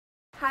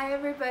Hi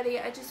everybody,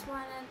 I just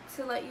wanted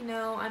to let you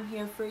know I'm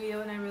here for you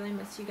and I really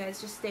miss you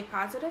guys. Just stay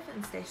positive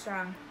and stay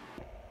strong.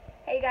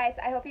 Hey guys,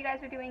 I hope you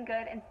guys are doing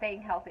good and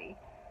staying healthy.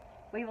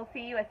 We will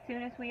see you as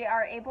soon as we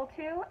are able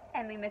to,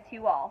 and we miss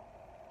you all.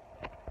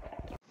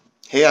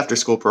 Hey after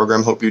school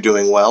program, hope you're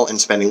doing well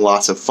and spending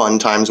lots of fun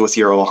times with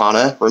your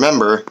Ohana.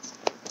 Remember,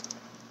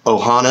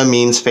 Ohana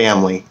means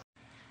family.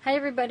 Hi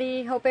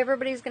everybody, hope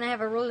everybody's going to have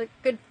a really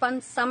good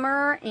fun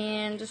summer,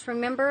 and just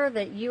remember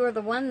that you are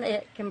the one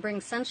that can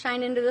bring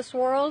sunshine into this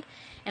world,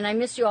 and I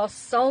miss you all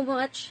so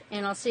much,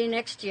 and I'll see you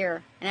next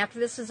year. And after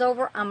this is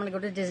over, I'm going to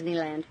go to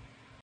Disneyland.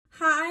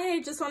 Hi,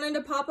 I just wanted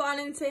to pop on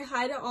and say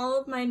hi to all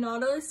of my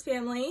Nautilus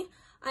family.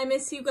 I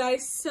miss you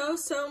guys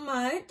so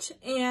much,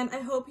 and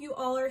I hope you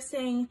all are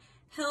staying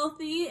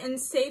healthy and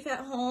safe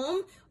at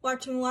home,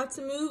 watching lots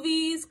of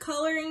movies,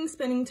 coloring,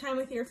 spending time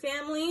with your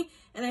family,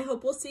 and I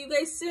hope we'll see you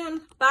guys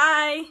soon.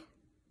 Bye!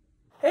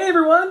 Hey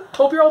everyone,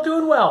 hope you're all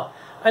doing well.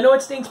 I know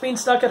it stinks being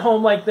stuck at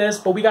home like this,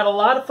 but we got a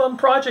lot of fun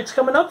projects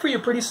coming up for you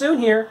pretty soon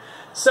here.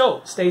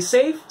 So stay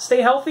safe,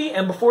 stay healthy,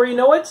 and before you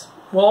know it,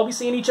 we'll all be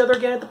seeing each other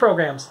again at the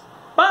programs.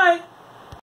 Bye!